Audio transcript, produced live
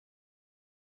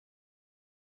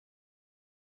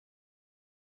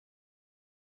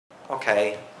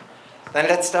Okay, then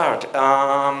let's start.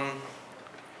 I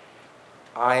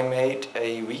made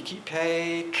a wiki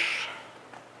page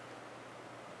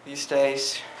these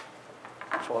days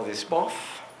for this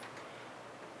BOF.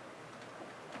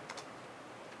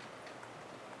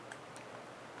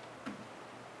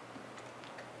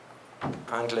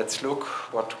 And let's look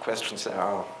what questions there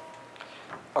are.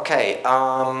 Okay,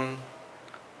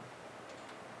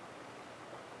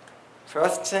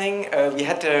 first thing, we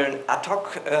had an ad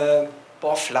hoc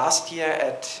BOF last year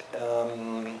at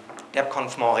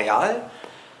DebConf Montreal.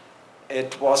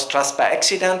 It was just by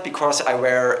accident because I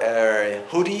wear a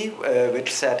hoodie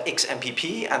which said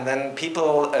XMPP, and then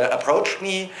people approached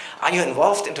me, are you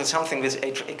involved into something with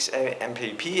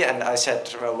XMPP? And I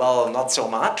said, well, not so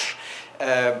much,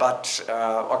 but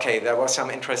okay, there was some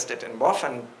interest in BOF,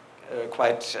 and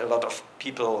quite a lot of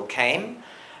people came,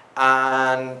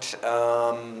 and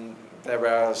there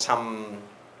were some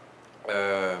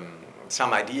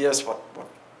ideas what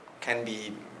can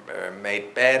be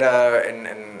made better in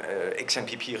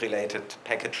XMPP-related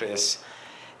packages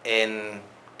in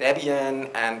Debian,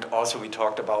 and also we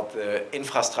talked about the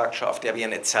infrastructure of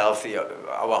Debian itself,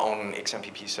 our own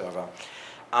XMPP server.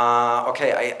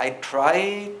 Okay, I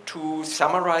try to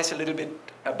summarize a little bit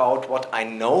about what I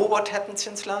know what happened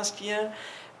since last year,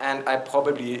 and I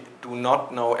probably do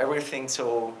not know everything,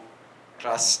 so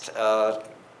just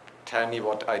tell me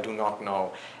what I do not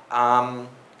know.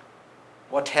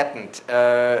 What happened?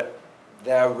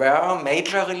 There were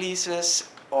major releases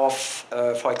of,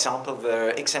 for example,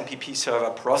 the XMPP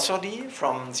server prosody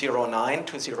from 0.9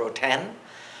 to 0.10.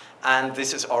 And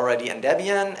this is already in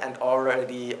Debian and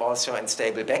already also in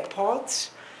stable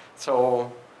backports.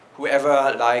 So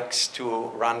whoever likes to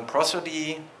run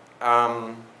prosody,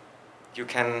 you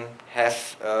can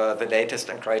have the latest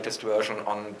and greatest version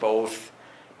on both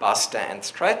Buster and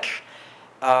Stretch.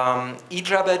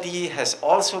 eJabber.d has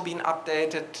also been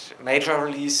updated, major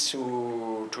release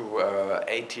to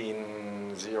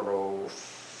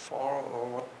 18.04 or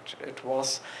what it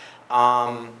was.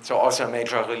 So also a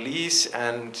major release,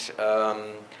 and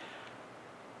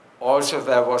also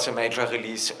there was a major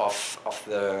release of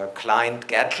the client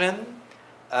Gatrin,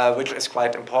 which is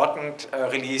quite important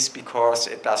release because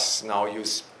it does now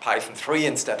use Python 3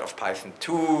 instead of Python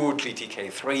 2,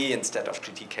 GTK 3 instead of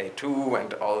GTK 2,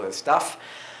 and all this stuff.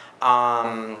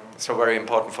 So very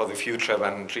important for the future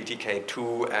when GTK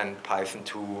 2 and Python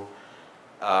 2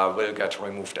 will get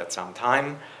removed at some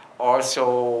time.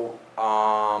 Also,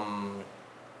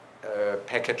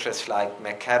 packages like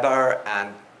Macabre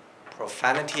and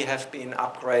Profanity have been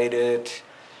upgraded.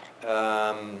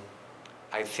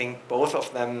 I think both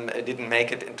of them didn't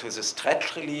make it into the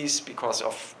Stretch release because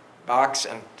of bugs,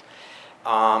 and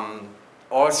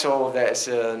also there is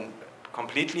a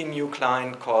completely new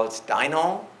client called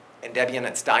Dino. In Debian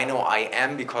it's Dino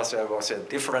IM because there was a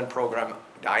different program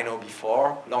Dino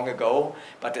before, long ago,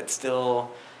 but it's still,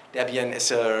 Debian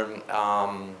is an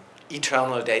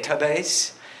eternal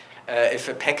database. If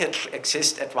a package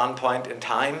exists at one point in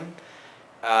time,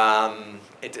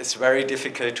 it is very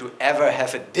difficult to ever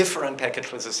have a different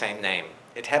package with the same name.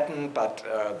 It happened, but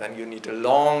then you need a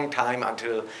long time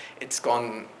until it's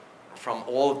gone from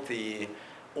all the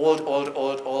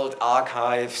old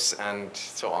archives and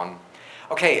so on.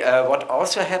 Okay, what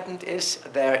also happened is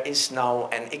there is now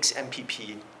an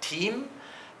XMPP team.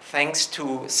 Thanks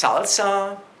to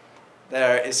Salsa,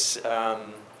 there is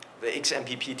the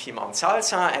XMPP team on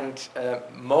Salsa, and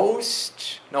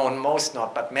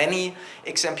many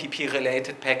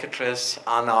XMPP-related packages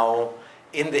are now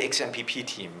in the XMPP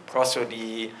team.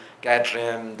 Prosody,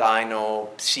 Gatrin, Dino,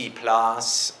 C++,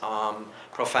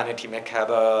 Profanity,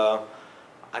 Macabre,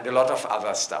 and a lot of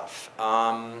other stuff.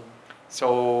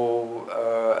 So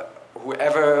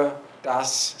whoever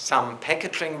does some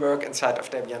packaging work inside of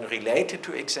Debian related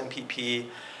to XMPP,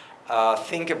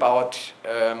 think about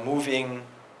moving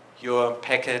your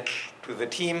package to the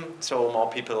team so more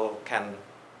people can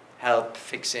help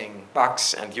fixing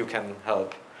bugs and you can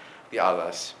help the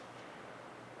others.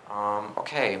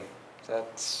 Okay,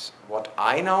 that's what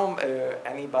I know.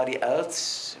 Anybody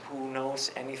else who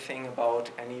knows anything about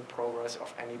any progress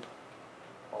of any,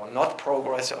 or not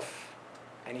progress of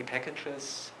any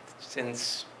packages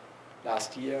since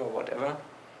last year or whatever?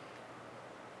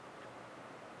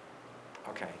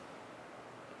 Okay.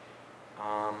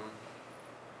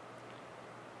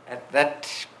 At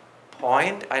that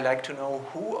point, I'd like to know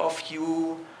who of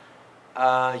you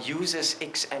uses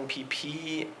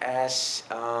XMPP as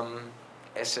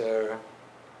a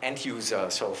end user,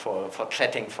 so for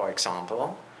chatting, for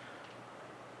example.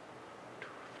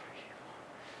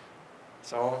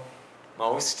 So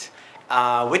most.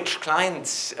 Which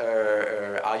clients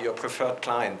are your preferred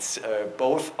clients?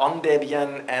 Both on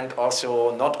Debian and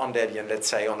also not on Debian, let's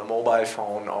say on a mobile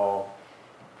phone or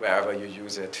wherever you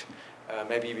use it.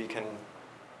 Maybe we can...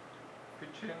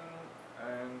 Pigeon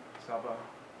and Saba.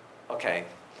 Okay.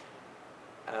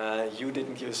 You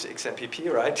didn't use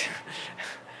XMPP, right?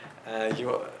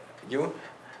 You?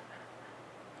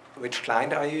 Which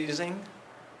client are you using?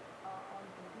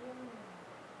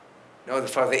 No,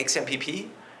 for the XMPP?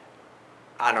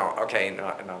 Ah, no, okay,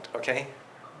 no, not, okay.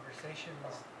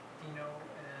 Conversations, D.o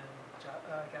and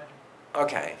Gadget.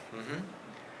 Okay. Mm-hmm.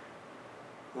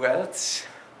 Who else?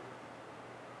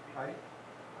 I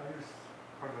use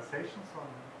conversations on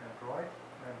Android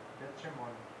and Debian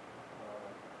on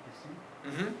PC.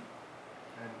 Mm-hmm.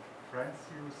 And friends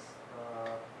use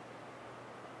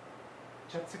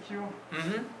ChatSecure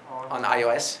Mm-hmm. On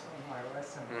iOS. On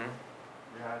iOS, and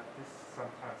yeah, this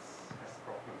sometimes has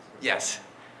problems with Yes.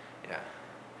 Yeah.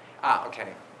 Ah,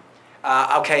 okay.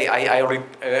 Okay.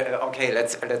 Okay.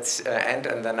 Let's end,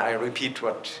 and then I repeat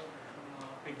what.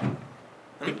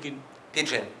 Pigeon.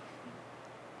 Pigeon.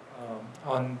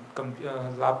 On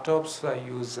laptops, I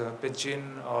use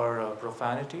Pigeon or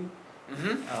Profanity.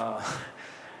 Mm-hmm.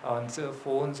 On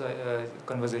phones,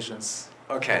 Conversations.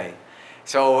 Okay.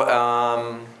 So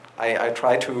I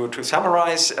try to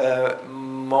summarize.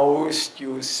 Most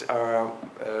use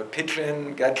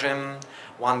Pigeon, Gadget,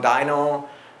 one Dino,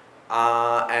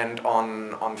 and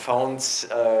on phones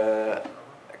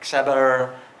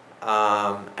Xabber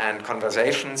and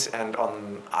Conversations, and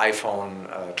on iPhone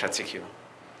ChatSecure.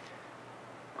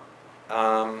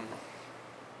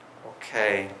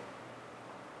 Okay.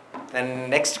 Then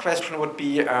next question would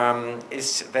be,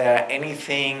 is there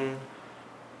anything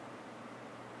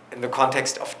in the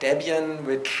context of Debian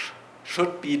which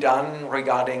should be done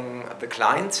regarding the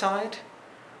client side?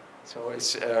 So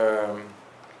is there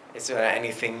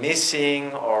anything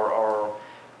missing, or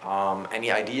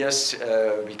any ideas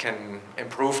we can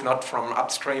improve, not from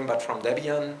upstream but from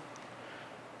Debian?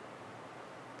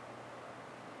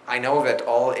 I know that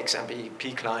all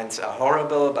XMPP clients are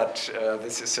horrible, but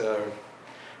this is a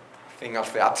thing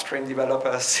of the upstream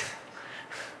developers.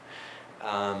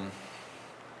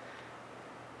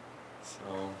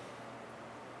 So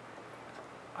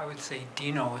I would say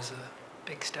D.o is a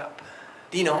big step.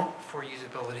 D.o? For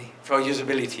usability. For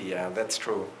usability, yeah, that's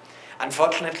true.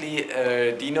 Unfortunately,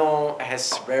 D.o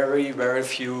has very, very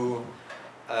few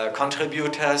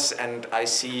contributors, and I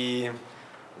see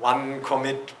one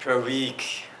commit per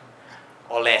week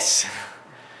or less.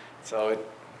 So it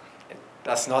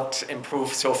does not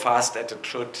improve so fast as it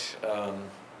should.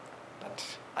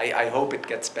 But I hope it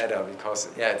gets better, because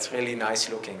yeah, it's really nice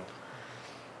looking.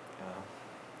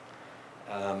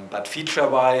 But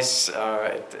feature-wise,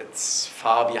 it's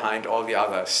far behind all the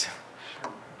others.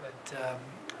 Sure. But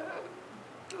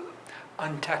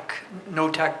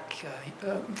no-tech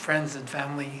friends and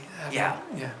family. Yeah.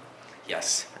 Yeah.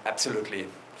 Yes, absolutely.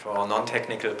 For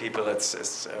non-technical people,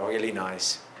 it's really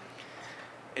nice.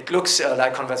 It looks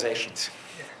like Conversations,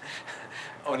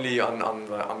 only on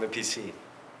the PC.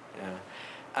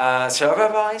 Yeah.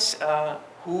 Server-wise,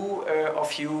 who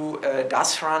of you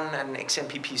does run an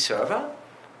XMPP server?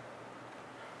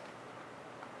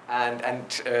 And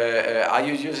are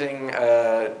you using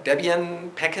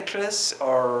Debian packages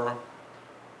or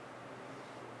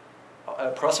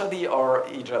prosody or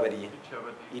eJabber?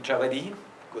 eJabber.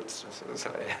 Good.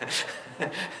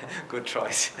 Good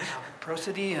choice.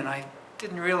 Prosody, and I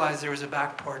didn't realize there was a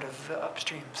backport of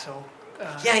upstream. So.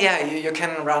 Yeah. You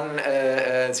can run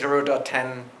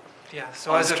 0.10. Yeah.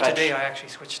 So as of today, I actually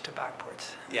switched to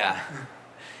backports. Yeah.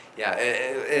 Yeah,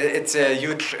 it's a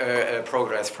huge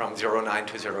progress from 0.9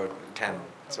 to 0.10.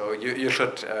 So you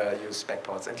should use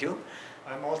backports. And you?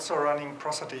 I'm also running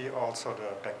prosody, also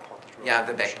the backport. Yeah,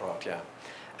 the backport, yeah.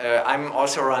 I'm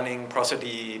also running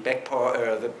prosody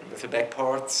backport, the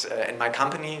backports in my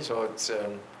company, so it's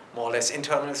more or less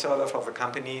internal server for the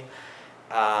company.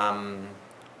 And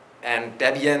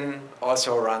Debian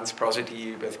also runs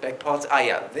prosody with backports. Ah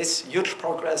yeah, this huge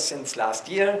progress since last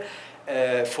year.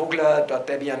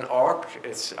 Vogler.d.o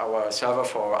is our server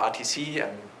for RTC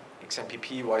and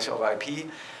XMPP, voice over IP,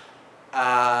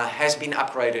 has been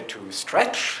upgraded to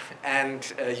Stretch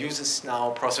and uses now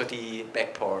prosody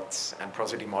backports and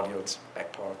prosody modules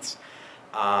backports.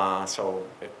 So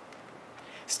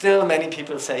still many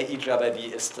people say eJabber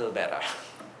is still better.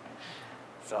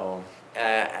 So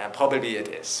probably it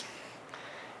is.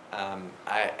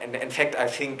 In fact, I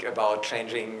think about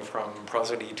changing from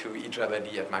prosody to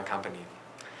eJabber at my company.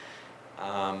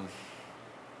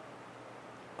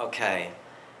 Okay.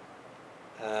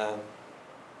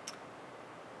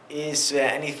 Is there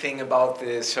anything about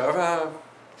the server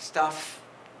stuff?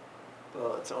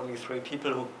 Well, it's only 3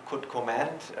 people who could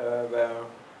comment where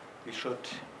we should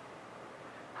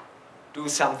do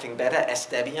something better as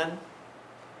Debian.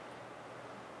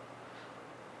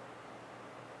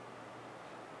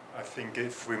 I think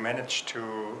if we manage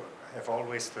to have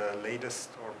always the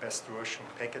latest or best version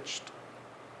packaged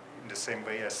in the same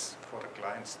way as for the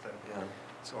clients, then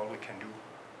that's all we can do.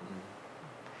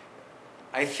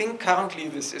 I think currently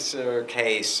this is a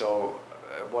case. So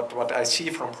what I see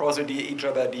from prosody,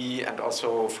 eJabber.d, and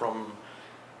also from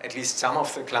at least some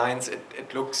of the clients,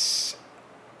 it looks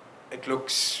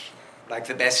like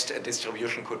the best a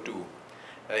distribution could do.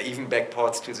 Even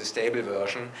backports to the stable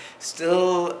version.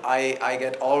 Still, I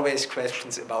get always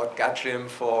questions about Gatlim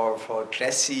for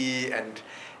Jessie, and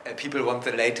people want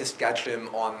the latest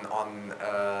Gatlim on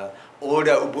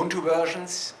older Ubuntu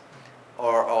versions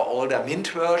or older Mint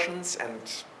versions,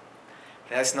 and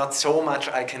there's not so much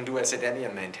I can do as a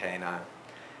Debian maintainer.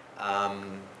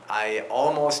 I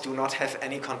almost do not have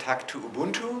any contact to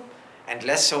Ubuntu, and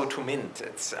less so to Mint.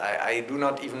 I do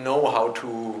not even know how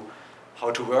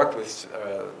to work with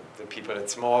the people.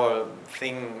 It's more a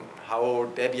thing how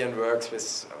Debian works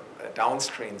with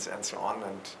downstreams and so on,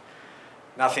 and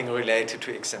nothing related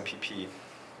to XMPP.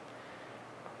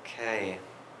 Okay.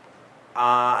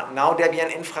 Now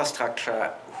Debian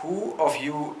infrastructure. Who of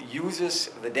you uses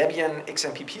the Debian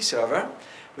XMPP server,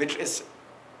 which is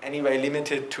anyway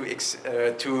limited to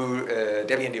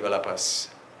Debian developers?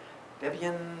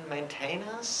 Debian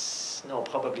maintainers? No,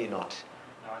 probably not.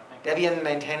 No, I think Debian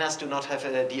maintainers do not have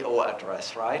a DO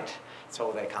address, right?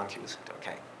 So they can't use it.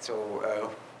 Okay.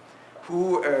 So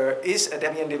who is a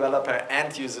Debian developer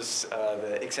and uses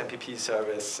the XMPP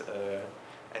service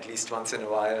at least once in a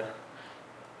while?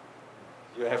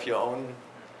 You have your own.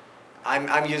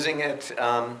 I'm using it.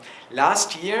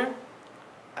 Last year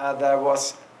there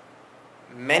was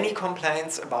many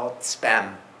complaints about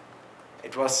spam.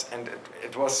 It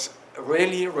was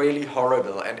really, really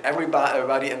horrible, and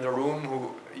everybody in the room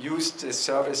who used the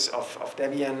service of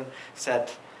Debian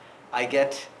said, I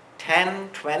get 10,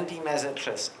 20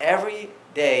 messages every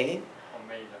day on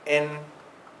mail. in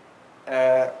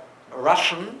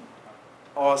Russian,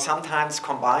 or sometimes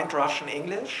combined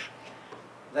Russian-English.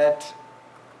 That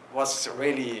was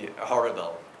really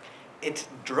horrible. It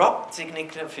dropped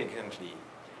significantly.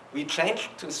 We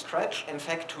changed to Stretch, in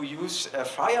fact, to use a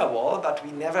firewall, but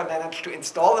we never managed to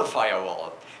install the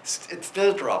firewall. It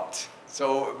still dropped.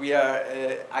 So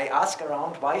I asked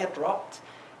around why it dropped,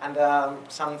 and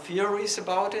some theories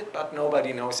about it, but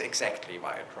nobody knows exactly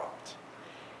why it dropped.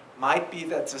 Might be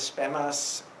that the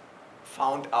spammers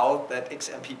found out that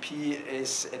XMPP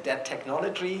is a dead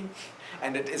technology,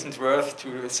 and it isn't worth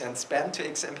to send spam to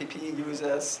XMPP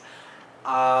users.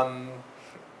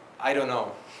 I don't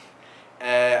know.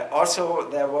 Also,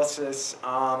 there was this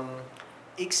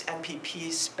XMPP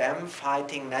spam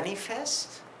fighting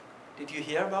manifest. Did you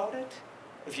hear about it?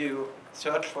 If you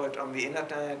search for it on the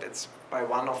internet, it's by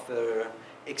one of the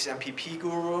XMPP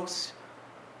gurus,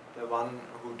 the one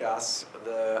who does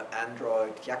the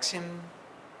Android Yaxim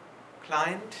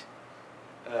client,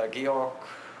 Georg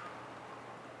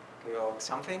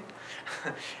something.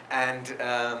 And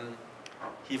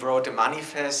he wrote a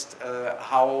manifest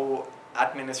how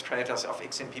administrators of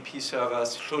XMPP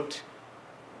servers should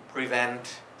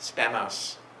prevent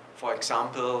spammers. For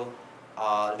example,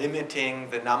 limiting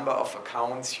the number of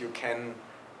accounts you can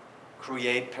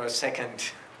create per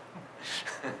second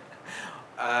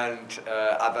and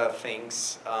other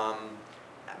things.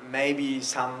 Maybe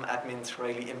some admins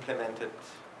really implemented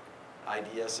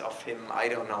ideas of him, I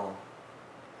don't know.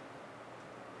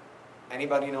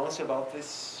 Anybody knows about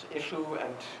this issue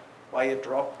and why it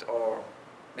dropped, or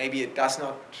maybe it does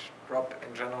not drop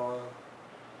in general?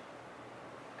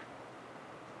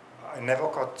 I never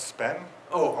got spam.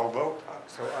 Oh. Although,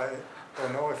 so I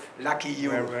don't know if Lucky you.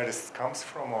 where this comes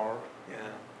from, or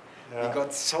Yeah. We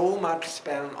got so much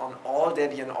spam on all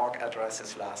Debian org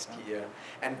addresses last year,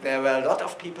 and there were a lot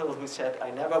of people who said,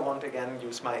 I never want again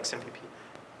use my XMPP.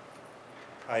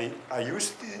 I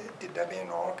used the Debian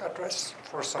org address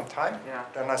for some time. Yeah.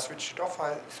 Then I switched it off.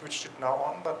 I switched it now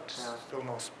on, but Yeah. still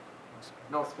no spam.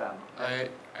 No spam.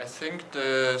 I think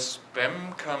the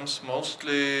spam comes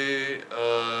mostly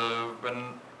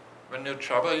when your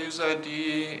Java user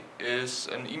ID is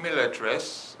an email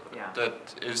address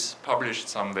that is published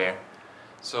somewhere.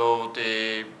 So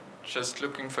they just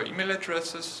looking for email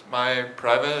addresses. My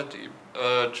private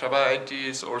Java ID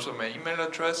is also my email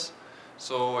address,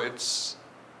 so it's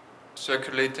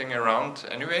circulating around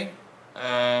anyway.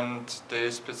 And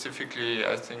they specifically,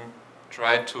 I think,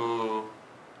 try to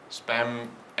spam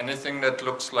anything that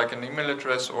looks like an email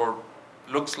address or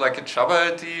looks like a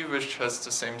Java ID which has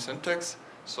the same syntax.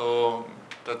 So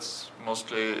that's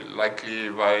mostly likely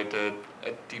why the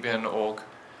at Debian.org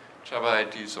Java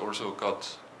IDs also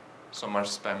got so much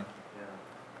spam.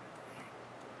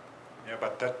 Yeah,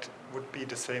 but that would be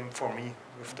the same for me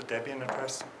with the Debian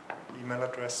address, email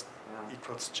address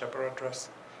equals Jabber address.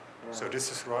 So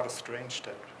this is rather strange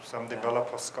that some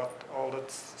developers got all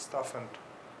that stuff and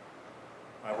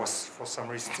I was for some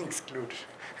reason excluded.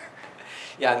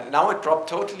 Yeah, now it dropped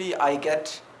totally. I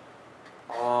get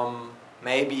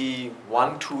maybe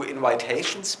 1-2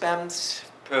 invitation spams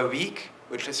per week,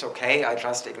 which is okay. I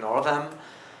just ignore them.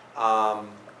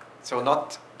 So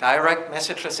not direct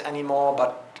messages anymore,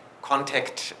 but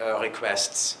contact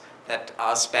requests that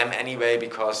are spam anyway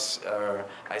because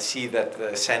I see that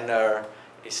the sender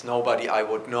is nobody I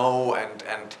would know,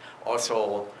 and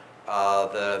also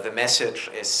the message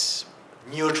is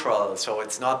neutral, so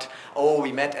it's not, oh,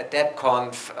 we met at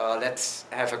DebConf, let's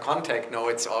have a contact. No,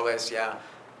 it's always,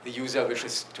 the user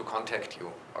wishes to contact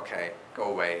you. Okay, go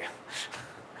away.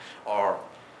 Or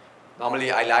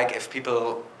normally I like if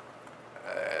people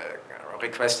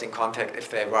requesting contact, if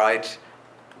they write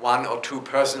 1 or 2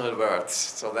 personal words,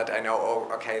 so that I know, oh,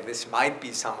 okay, this might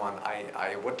be someone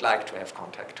I would like to have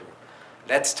contact to.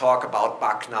 Let's talk about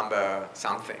bug number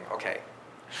something, okay.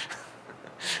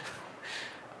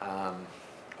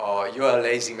 Or you're a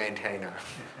lazy maintainer.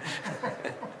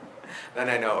 Then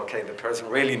I know, okay, the person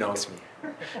really knows me.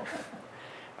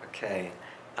 Okay.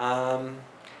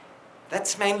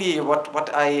 That's mainly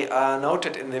what I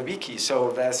noted in the wiki.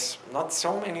 So there's not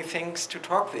so many things to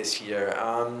talk this year.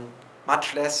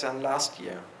 Much less than last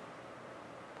year.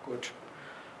 Good.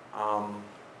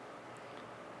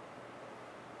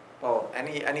 Well,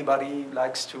 anybody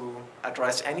likes to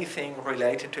address anything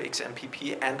related to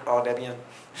XMPP and or Debian?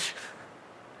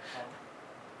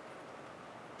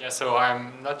 Yeah, so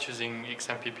I'm not using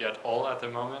XMPP at all at the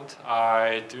moment.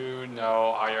 I do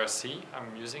know IRC.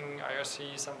 I'm using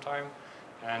IRC sometime.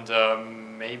 And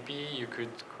maybe you could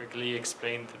quickly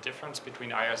explain the difference between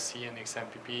IRC and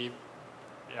XMPP.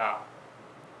 Yeah.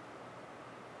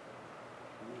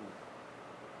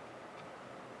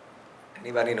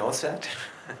 Anybody knows that?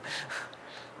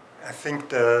 I think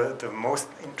the most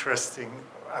interesting,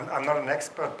 I'm not an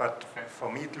expert, but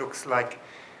for me it looks like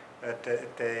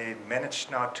they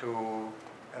managed now to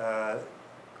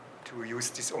use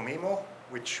this Omemo,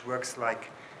 which works like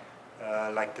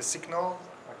the signal.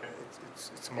 Okay.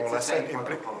 It's more or less an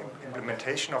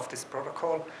implementation of this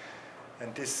protocol,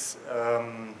 and this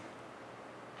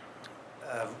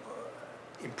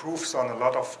improves on a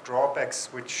lot of drawbacks,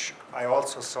 which I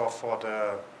also saw for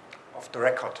the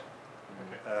off-the-record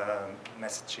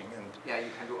messaging. And Yeah,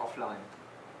 you can do offline.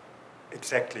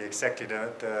 exactly.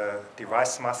 The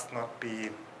device must not be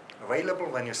available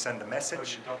when you send a So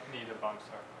message. you don't need a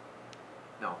bouncer.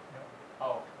 No.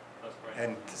 Oh, that's great.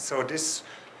 And so this,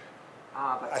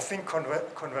 But I think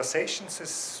conversations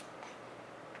is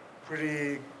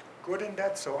pretty good in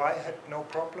that, so I had no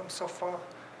problem so far.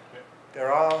 Okay.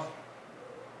 There are,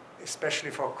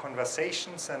 especially for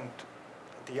conversations and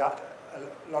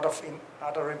a lot of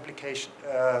other implications,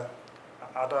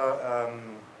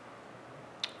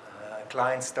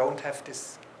 clients don't have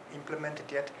this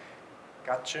implemented yet.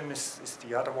 Gatchem is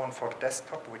the other one for the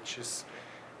desktop, which is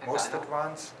And most Dino?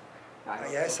 advanced.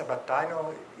 Dino. Yes, but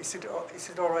Dino, is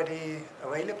it already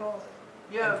available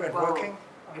Yeah, and well, working?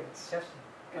 It's,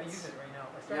 I use it right now.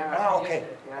 I started Yeah. using Ah, it okay.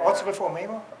 yesterday. Yeah, Also yeah. with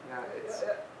Omemo? Yeah, it's,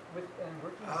 And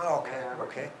working. Ah, okay, Yeah,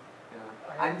 okay.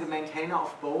 yeah. I'm the maintainer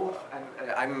of both,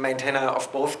 and I'm a maintainer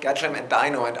of both Gatchem and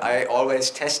Dino, and I always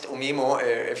test Omemo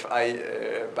if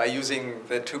by using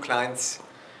the 2 clients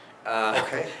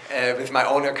Okay. with my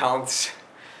own accounts.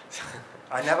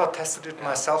 I never tested it Yeah.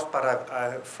 myself, but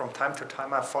I from time to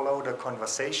time I follow the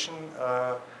conversation,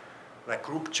 like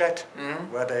group chat,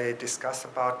 where they discuss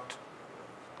about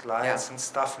clients and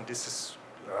stuff, and this is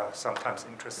sometimes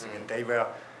interesting. And they were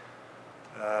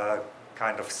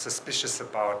kind of suspicious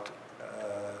about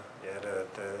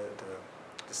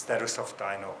the status of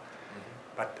Dino.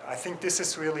 But I think this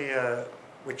is really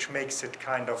which makes it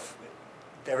kind of,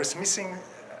 there is missing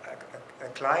a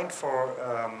client for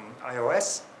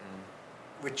iOS,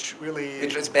 which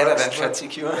Which is better than works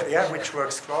ChatSecure. yeah, which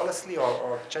works flawlessly,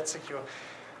 or ChatSecure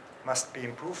must be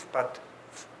improved. But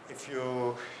if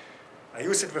you, I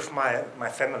use it with my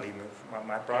family, with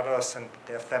my brothers and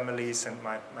their families, and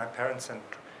my parents, and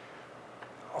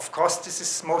of course this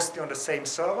is mostly on the same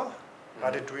server,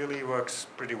 but it really works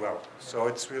pretty well. So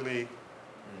it's really,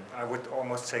 I would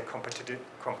almost say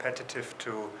competitive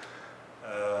to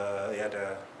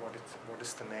yeah, what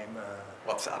is the name?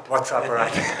 WhatsApp. WhatsApp,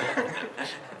 right?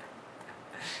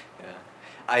 Yeah.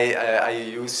 I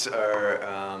use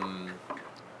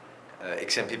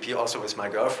XMPP also with my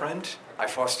girlfriend. I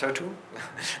forced her to.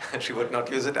 She would not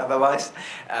use it otherwise.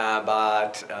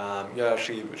 Yeah,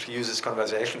 she uses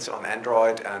conversations on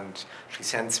Android, and she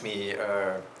sends me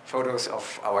photos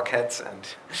of our cats, and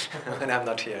when I'm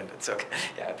not here, and it's okay.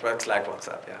 Yeah, it works like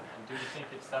WhatsApp. Yeah. And do you think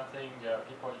it's something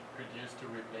people could use to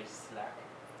replace Slack?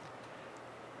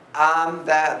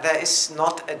 There is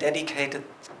not a dedicated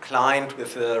client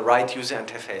with the right user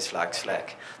interface like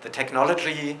Slack. The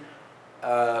technology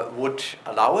would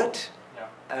allow it,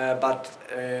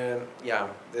 yeah,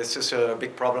 this is a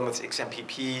big problem with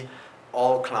XMPP.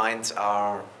 All clients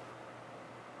are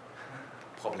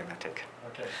problematic.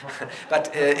 Okay.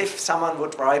 But if someone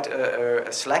would write a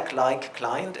Slack-like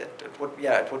client, it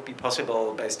would be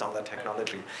possible based on the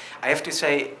technology. I have to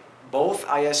say, both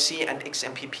IRC and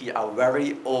XMPP are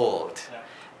very old. Yeah.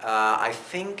 I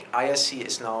think IRC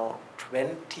is now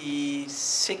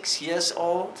 26 years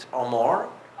old or more.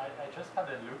 I just had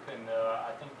a look, and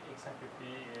I think XMPP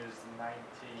is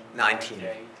 19.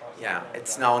 Yeah,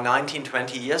 it's now 19,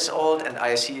 20 years old, and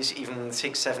IRC is even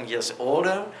 6, 7 years older.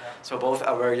 Yeah. So both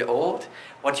are very old.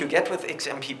 What you get with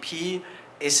XMPP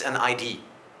is an ID.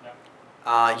 Yeah.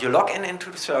 You log in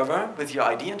into the server with your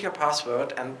ID and your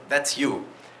password, and that's you.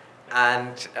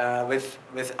 And with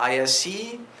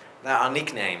IRC, there are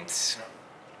nicknames. Yeah.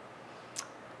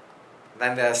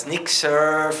 Then there's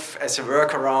nickserv as a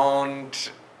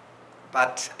workaround.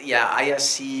 But yeah,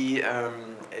 IRC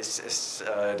is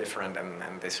different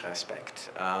in this respect.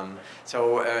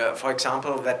 For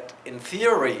example, that in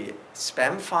theory,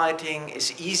 spam fighting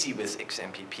is easy with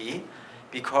XMPP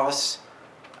because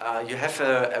you have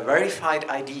a verified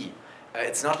ID.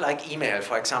 It's not like email.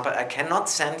 For example, I cannot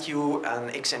send you an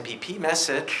XMPP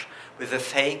message with a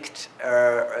faked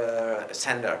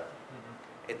sender.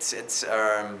 Mm-hmm. It's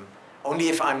only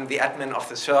if I'm the admin of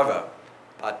the server,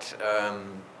 but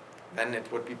then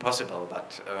it would be possible,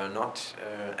 but not.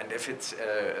 And if it's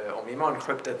OMIMO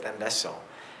encrypted, then less so.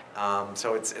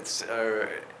 So it's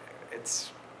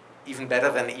even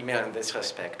better than email in this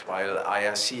respect, while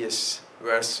IRC is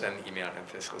worse than email in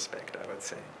this respect, I would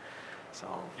say. So.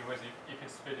 If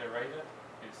it's federated,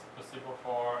 it's possible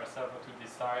for a server to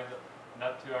decide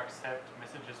not to accept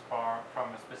messages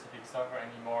from a specific server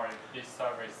anymore if this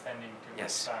server is sending too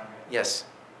much spam. Yes.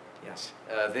 Yes.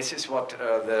 This is what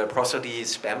the prosody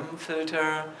spam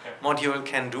filter module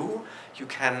can do. You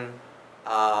can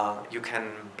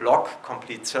block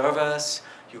complete servers.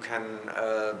 You can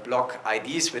block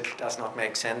IDs, which does not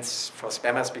make sense for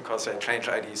spammers because they change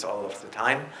IDs all of the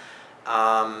time.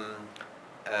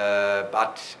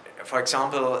 But for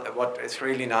example, what is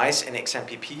really nice in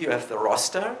XMPP, you have the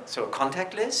roster, so a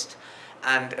contact list,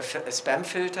 and a spam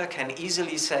filter can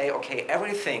easily say, okay,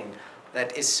 everything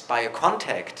that is by a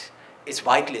contact is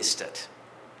whitelisted,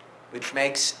 which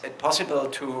makes it possible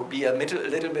to be a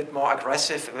little bit more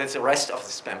aggressive with the rest of the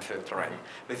spam filtering.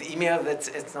 With email,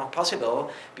 it's not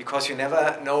possible because you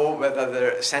never know whether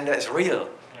the sender is real.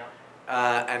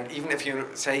 And even if you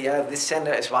say, yeah, this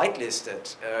sender is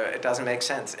whitelisted, it doesn't make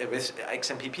sense. With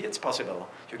XMPP, it's possible.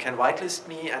 You can whitelist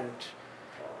me, and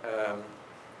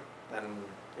then,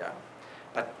 yeah.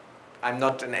 But I'm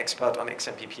not an expert on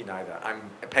XMPP neither.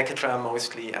 I'm a packager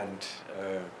mostly, and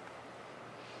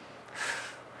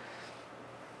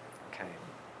okay.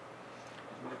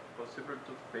 Isn't it possible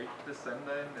to fake the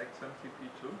sender in XMPP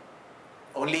too?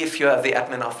 Only if you are the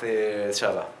admin of the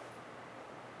server.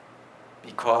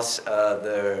 Because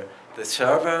the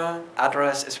server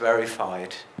address is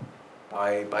verified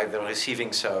by the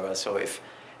receiving server. So if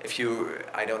you,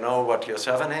 I don't know what your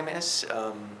server name is,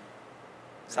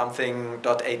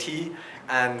 something.at,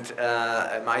 and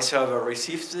my server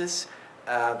receives this,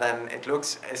 then it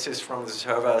looks, this is from the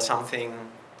server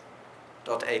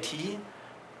something.at,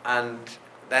 and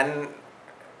then,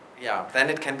 yeah, then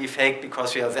it can be faked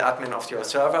because you are the admin of your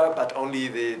server, but only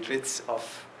the bits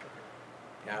of,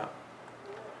 yeah,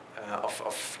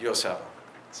 of your server.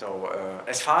 So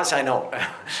as far as I know,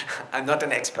 I'm not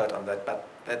an expert on that, but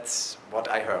that's what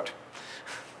I heard.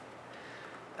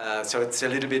 So it's a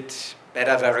little bit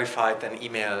better verified than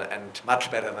email and much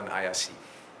better than IRC. Do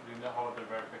you know how the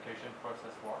verification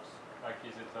process works? Like,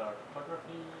 is it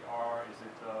cryptography or is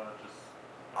it just...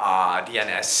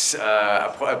 DNS,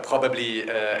 probably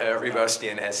reverse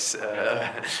DNS.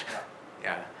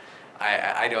 Yeah.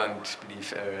 I don't believe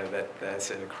that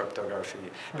there's a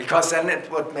cryptography, because then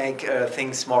it would make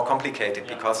things more complicated,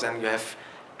 because then you have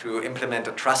to implement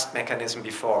a trust mechanism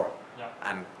before,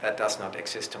 and that does not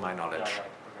exist to my knowledge.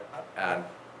 Okay.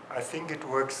 I think it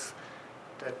works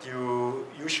that you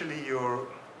usually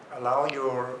allow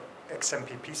your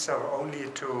XMPP server only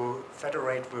to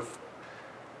federate with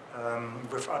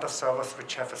other servers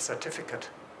which have a certificate,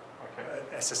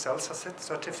 SSL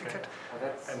certificate.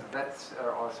 Okay. That's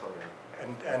also there.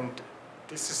 And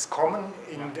this is common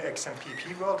in the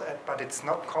XMPP world, but it's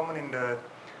not common in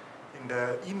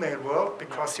the email world,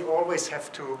 because you always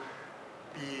have to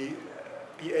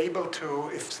be able to,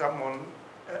 if an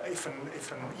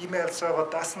email server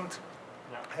doesn't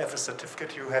have a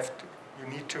certificate, you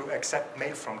need to accept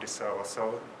mail from the server.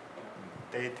 So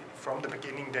from the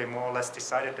beginning they more or less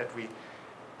decided that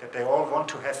they all want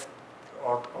to have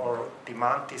or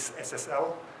demand this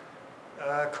SSL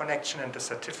connection and the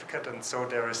certificate, and so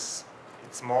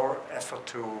it's more effort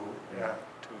to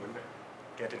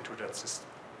get into that system.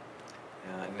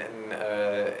 And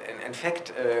in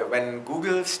fact, when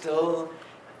Google still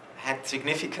had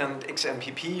significant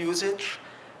XMPP usage,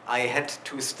 I had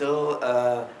to still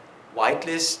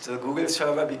whitelist the Google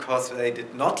server because they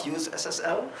did not use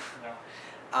SSL.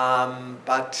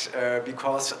 But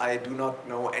because I do not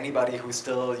know anybody who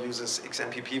still uses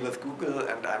XMPP with Google,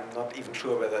 and I'm not even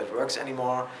sure whether it works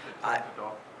anymore.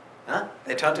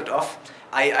 They turned it off.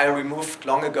 I removed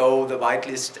long ago the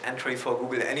whitelist entry for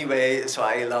Google anyway, so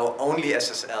I allow only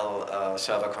SSL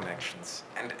server connections,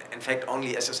 and in fact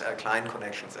only SSL client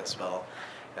connections as well.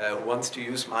 Who wants to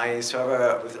use my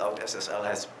server without SSL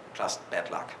has just bad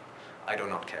luck. I do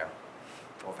not care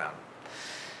for them.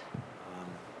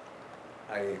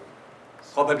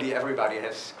 Probably everybody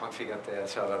has configured their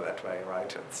server that way,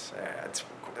 right? It's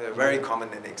very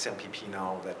common in XMPP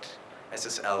now that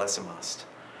SSL is a must.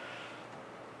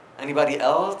 Anybody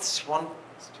else want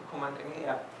to comment?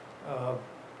 Yeah.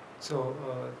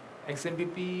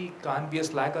 XMPP can't be a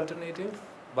Slack alternative,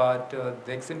 but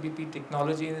the XMPP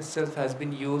technology in itself has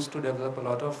been used to develop a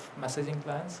lot of messaging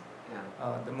clients.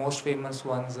 Yeah. The most famous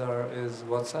ones is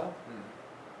WhatsApp.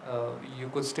 You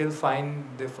could still find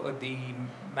the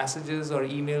messages or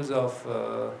emails of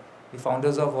the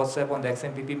founders of WhatsApp on the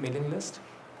XMPP mailing list.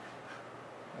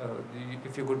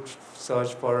 If you could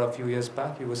search for a few years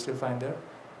back, you would still find there.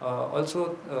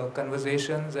 Also,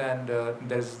 conversations, and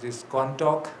there's this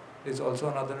Contalk is also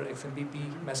another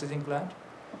XMPP messaging client.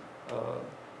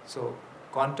 So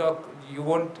Contalk,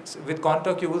 with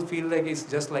Contalk you will feel like it's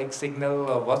just like Signal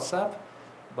or WhatsApp,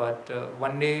 but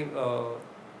one day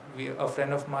a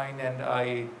friend of mine and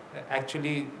I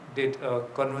actually did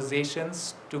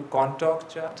conversations to Contalk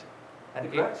chat, and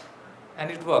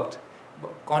it worked.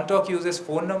 Contalk uses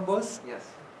phone numbers. Yes.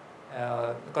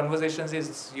 Conversations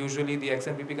is usually the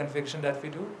XMPP configuration that we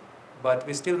do, but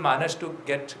we still managed to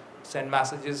send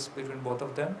messages between both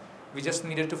of them. We just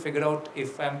needed to figure out,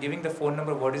 if I'm giving the phone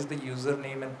number, what is the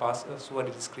username and password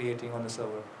it is creating on the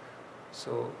server.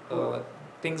 So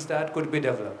things that could be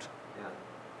developed.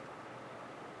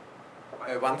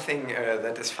 One thing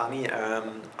that is funny,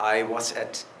 I was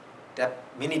at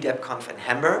mini DebConf in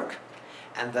Hamburg,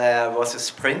 and there was a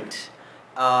sprint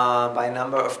by a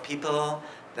number of people.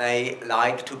 They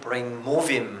like to bring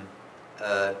Movim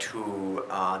to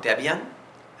Debian.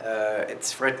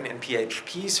 It's written in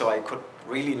PHP, so I could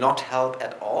really not help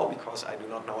at all because I do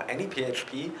not know any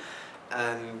PHP.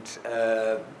 And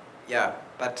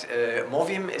but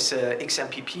Movim is a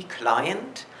XMPP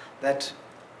client that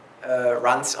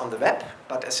runs on the web,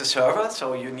 but as a server,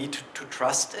 so you need to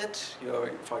trust it.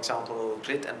 For example,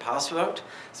 grid and password.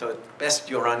 So at best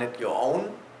you run it your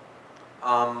own.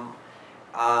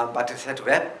 But it had a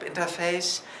web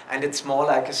interface, and it's more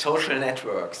like a social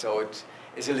network. So it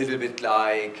is a little bit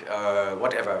like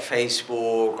whatever,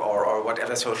 Facebook or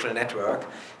whatever social network.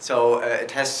 So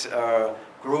it has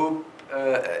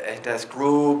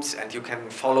groups, and you can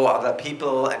follow other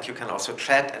people, and you can also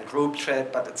chat and group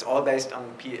chat. But it's all based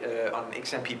on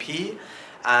XMPP,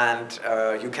 and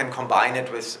you can combine it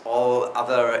with all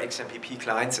other XMPP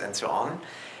clients and so on.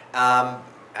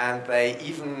 And they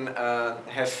even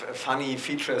have funny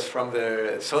features from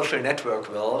the social network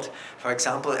world. For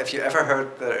example, if you ever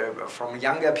heard from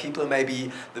younger people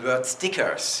maybe the word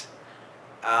stickers.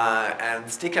 And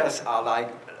stickers are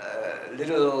like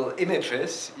little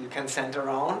images you can send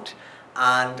around.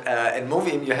 And in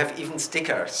Movim you have even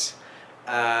stickers.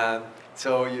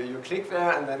 So you click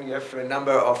there, and then you have a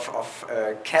number of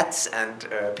cats and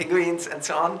penguins and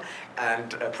so on,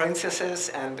 and princesses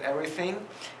and everything.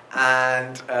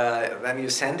 And then you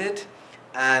send it,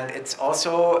 and it's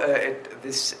also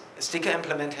this sticker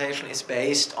implementation is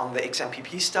based on the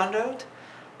XMPP standard.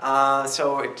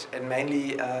 So it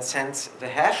mainly sends the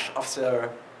hash of the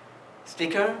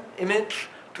sticker image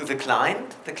to the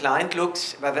client. The client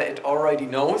looks whether it already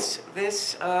knows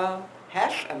this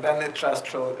hash, and then it just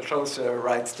shows the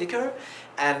right sticker.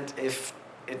 And if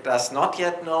it does not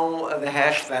yet know the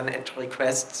hash, then it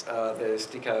requests the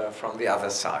sticker from the other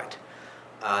side.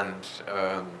 And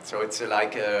so it's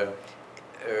like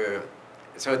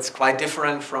so it's quite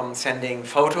different from sending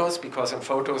photos, because in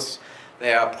photos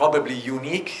they are probably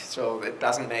unique, so it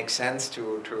doesn't make sense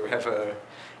to have a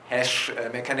hash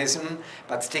mechanism.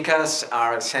 But stickers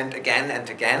are sent again and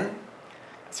again,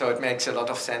 so it makes a lot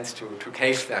of sense to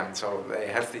cache them. So they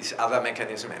have this other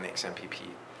mechanism in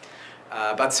XMPP.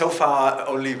 But so far,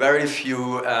 only very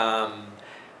few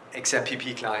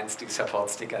XMPP clients do support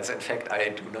stickers. In fact, I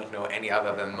do not know any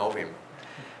other than Movim.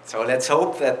 So let's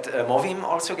hope that Movim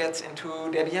also gets into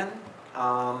Debian.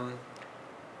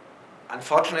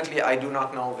 Unfortunately, I do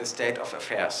not know the state of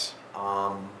affairs.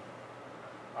 ITP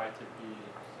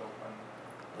is open.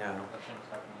 Yeah. Nothing's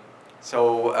happening.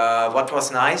 So what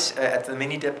was nice, at the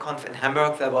mini DebConf in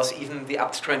Hamburg, there was even the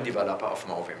upstream developer of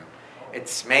Movim.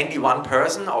 It's mainly one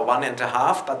person or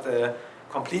 1.5, but the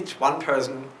complete one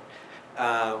person,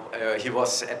 he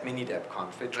was at mini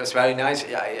DebConf, which was very nice.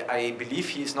 I believe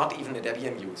he's not even a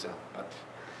Debian user, but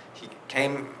he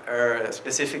came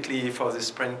specifically for the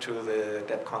sprint to the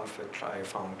DebConf, which I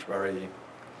found very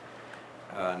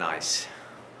nice.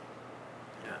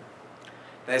 Yeah.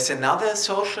 There's another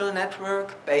social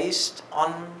network based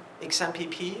on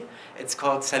XMPP. It's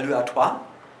called Salut à toi.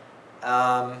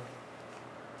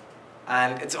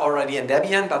 And it's already in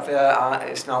Debian, but there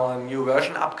is now a new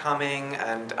version upcoming,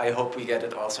 and I hope we get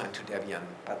it also into Debian.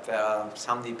 But there are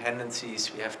some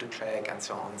dependencies we have to check and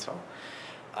so on, so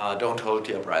don't hold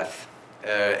your breath.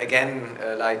 Again,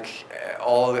 like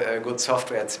all good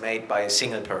software, it's made by a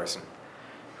single person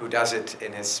who does it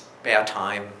in his spare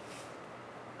time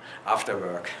after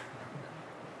work.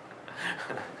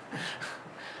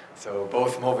 So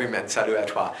both Movim and Salut à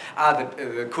toi.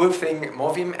 The cool thing,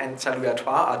 Movim and Salut à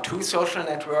toi are two social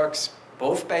networks,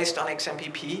 both based on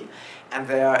XMPP, and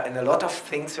they are in a lot of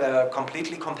things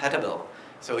completely compatible.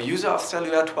 So a user of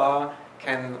Salut à toi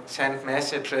can send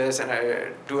messages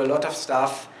and do a lot of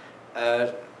stuff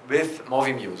with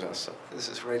Movim users. So this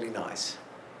is really nice.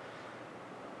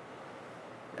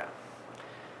 Yeah.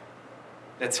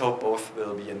 Let's hope both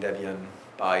will be in Debian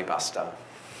by Basta.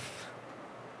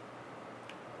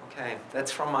 Okay,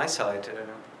 that's from my side.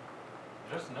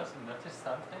 Just noticed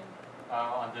something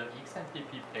on the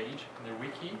XMPP page in the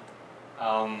wiki.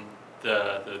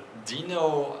 The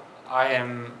D.o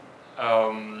IM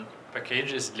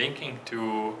package is linking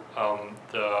to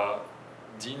the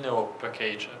D.o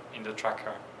package in the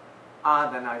tracker.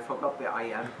 Then I forgot the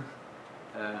IM.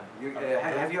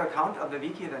 Have you account on the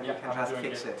wiki? Then you can just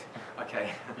fix it.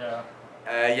 Okay. Yeah.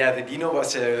 Yeah, the D.o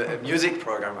was a music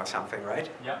program or something, right?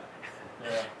 Yeah.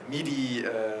 Yeah. MIDI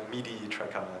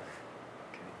tracker.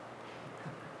 Okay.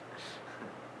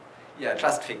 Yeah,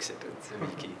 just fix it. It's a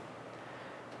wiki.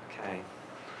 Okay.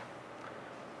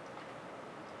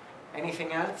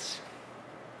 Anything else?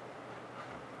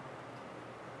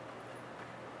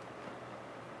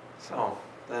 So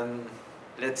then,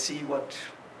 let's see what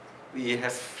we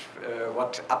have,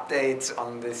 what updates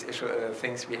on this issue,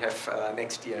 things we have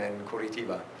next year in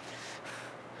Curitiba.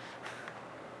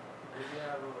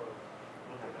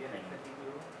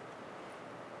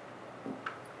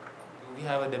 Do we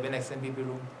have a Debian XMPP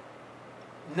room?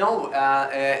 No,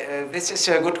 this is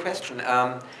a good question.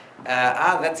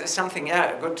 That's something.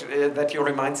 Yeah, good that you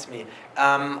reminds me.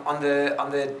 On the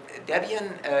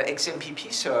Debian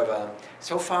XMPP server,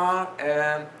 so far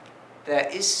there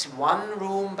is one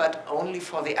room, but only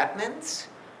for the admins.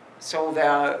 So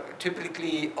there are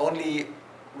typically only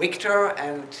Victor,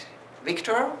 and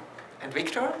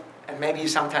maybe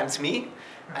sometimes me,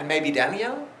 and maybe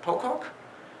Daniel Pocock.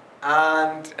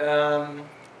 And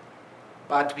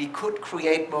but we could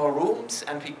create more rooms,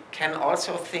 and we can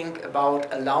also think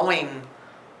about allowing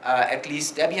at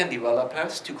least Debian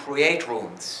developers to create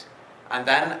rooms. And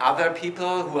then other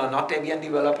people who are not Debian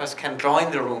developers can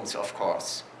join the rooms, of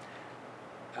course.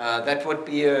 That would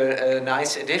be a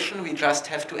nice addition. We just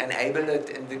have to enable it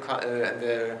in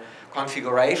the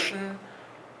configuration.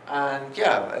 And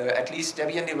yeah, at least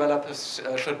Debian developers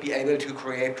should be able to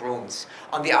create rooms.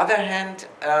 On the other hand,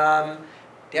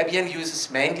 Debian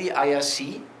uses mainly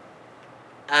IRC,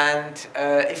 and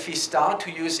if we start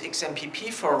to use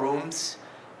XMPP for rooms,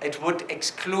 it would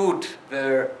exclude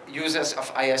the users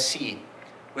of IRC,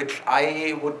 which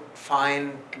I would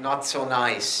find not so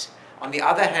nice. On the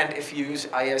other hand, if you use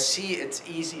IRC, it's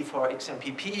easy for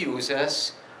XMPP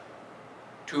users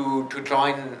to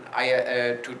join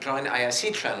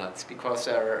IRC channels, because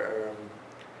there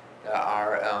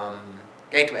are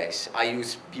gateways. I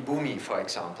use Bibumi, for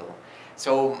example.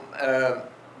 So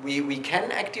we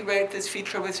can activate this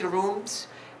feature with the rooms,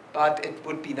 but it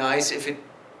would be nice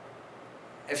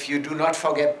if you do not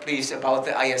forget, please, about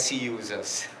the IRC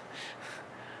users.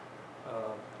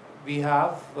 We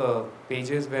have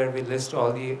pages where we list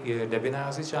all the Debian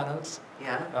IRC channels.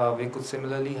 Yeah. We could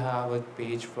similarly have a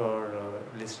page for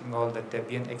listing all the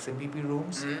Debian XMPP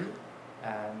rooms.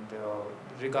 And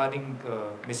regarding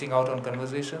missing out on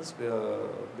conversations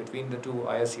between the two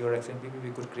IRC or XMPP, we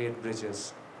could create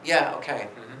bridges. Yeah, okay.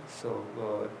 So,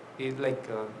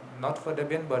 not for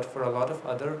Debian, but for a lot of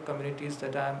other communities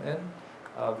that I'm in,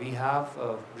 we have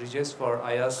bridges for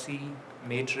IRC,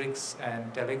 Matrix,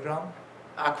 and Telegram.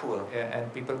 Ah, cool.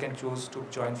 And people can choose to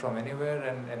join from anywhere,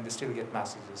 and they still get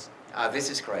messages. Ah, this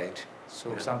is great.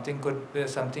 So Yeah.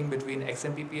 something between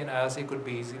XMPP and IRC could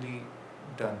be easily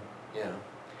done. Yeah.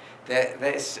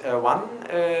 There is one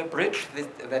bridge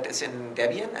that is in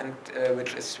Debian and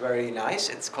which is very nice.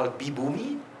 It's called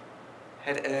Bibumi.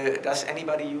 Does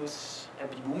anybody use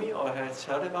Bibumi or has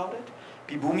heard about it?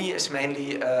 Bibumi is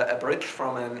mainly a bridge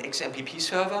from an XMPP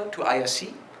server to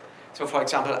IRC. So for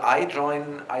example, I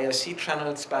join IRC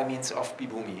channels by means of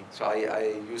Bibumi. So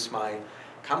I use my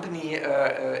company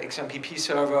XMPP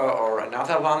server or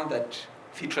another one that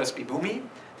features Bibumi.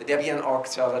 The Debian org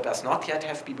server does not yet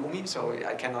have Bibumi, so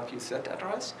I cannot use that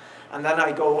address. And then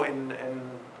I go in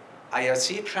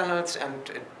IRC channels and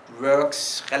it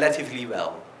works relatively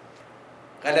well.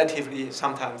 Relatively,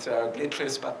 sometimes there are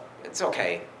glitches, but it's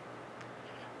okay.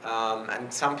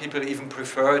 And some people even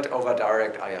prefer it over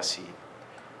direct IRC.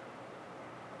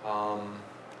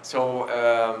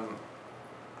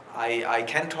 I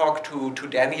can talk to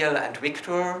Daniel and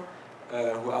Victor,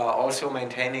 who are also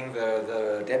maintaining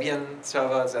the Debian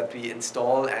server that we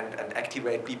install and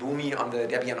activate Bibumi on the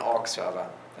Debian org server.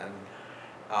 And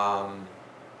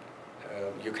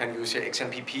you can use your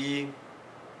XMPP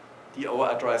DO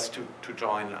address to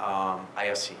join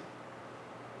IRC.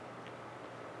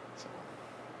 So,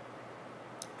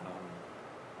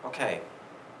 okay.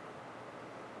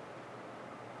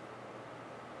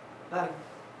 Then,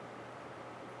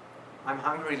 I'm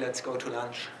hungry, let's go to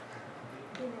lunch.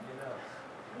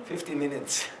 15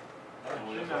 minutes.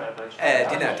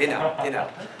 Dinner. Yeah.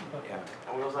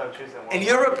 And we also have cheese and In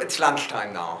Europe, it's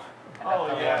lunchtime now. Oh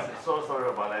yes, so sorry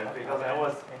about that because I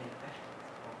was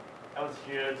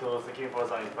here to seeking for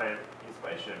some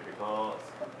inspiration because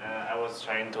I was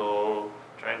trying to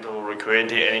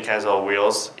recreate any kinds of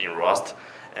wheels in Rust,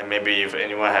 and maybe if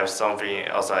anyone has something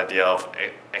else idea of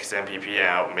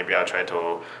XMPP, maybe I'll try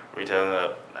to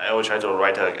I will try to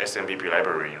write an XMPP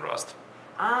library in Rust.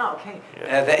 Ah, okay.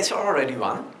 Yeah. There is already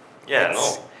one. Yeah,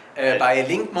 It's, no. by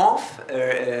Linkmorph,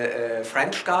 a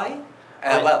French guy.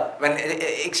 Well, when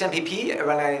XMPP,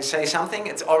 when I say something,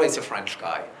 it's always a French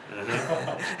guy.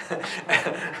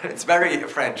 It's very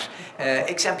French.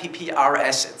 XMPP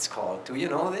RS, it's called. Do you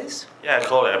know this? Yeah, I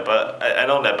call it, but I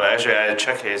know that, but actually I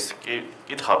check his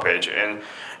GitHub page, and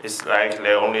it's like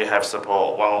they only have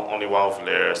support only one of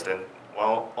their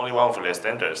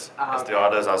standards. Ah, As the okay.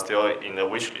 others are still in the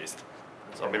wish list.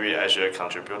 So maybe I should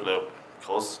contribute the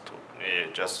codes to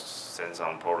just send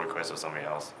some pull request or something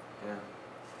else. Yeah.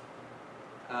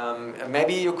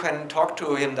 Maybe you can talk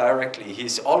to him directly.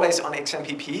 He's always on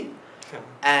XMPP,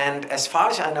 and as far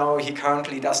as I know, he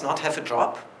currently does not have a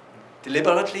job.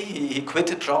 Deliberately, he quit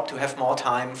a job to have more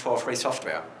time for free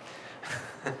software,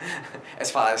 as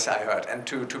far as I heard, and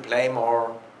to play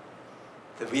more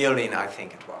the violin, I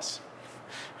think it was.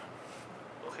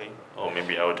 Okay, or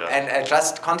maybe I will just... And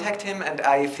just contact him, and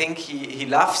I think he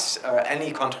loves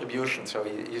any contribution, so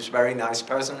he's a very nice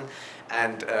person,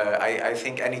 and I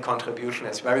think any contribution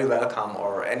is very welcome,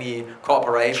 or any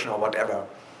cooperation or whatever.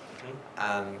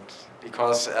 And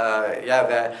because, yeah,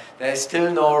 there is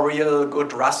still no real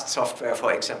good Rust software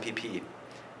for XMPP,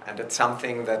 and it's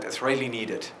something that is really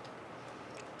needed.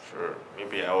 Sure,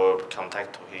 maybe I will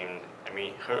contact to him, I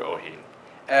mean her or him.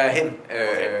 Him,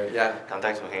 Okay. yeah.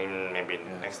 Contact to him maybe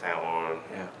next time or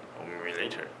maybe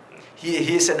later.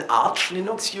 He is an Arch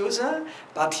Linux user,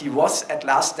 but he was at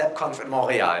last DebConf in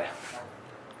Montreal.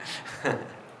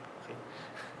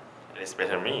 It's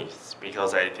better me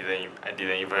because I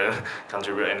didn't even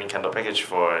contribute any kind of package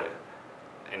for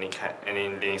any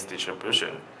Linux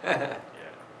distribution. Yeah.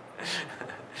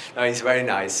 No, he's very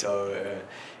nice, so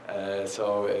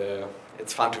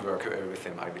it's fun to work with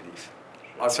him, I believe.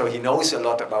 Also, he knows a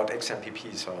lot about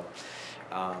XMPP, so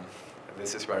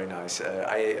this is very nice.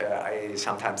 I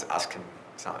sometimes ask him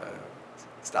some,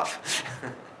 stuff.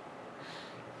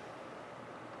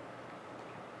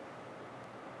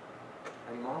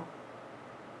 Any more?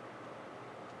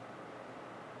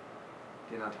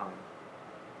 Dinner time.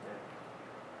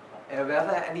 Were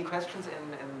there any questions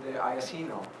in the IRC?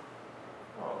 No.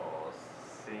 Oh,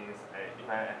 since if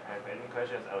I have any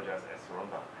questions, I'll just ask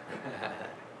Ronda.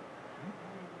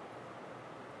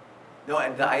 No,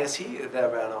 and the IRC, there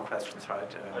were no questions, right?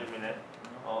 Oh, you mean that?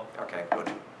 Oh, Okay, good.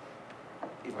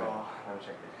 Email. oh, let me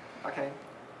check it. Okay.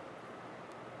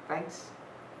 Thanks.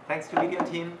 Thanks to Media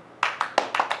Team.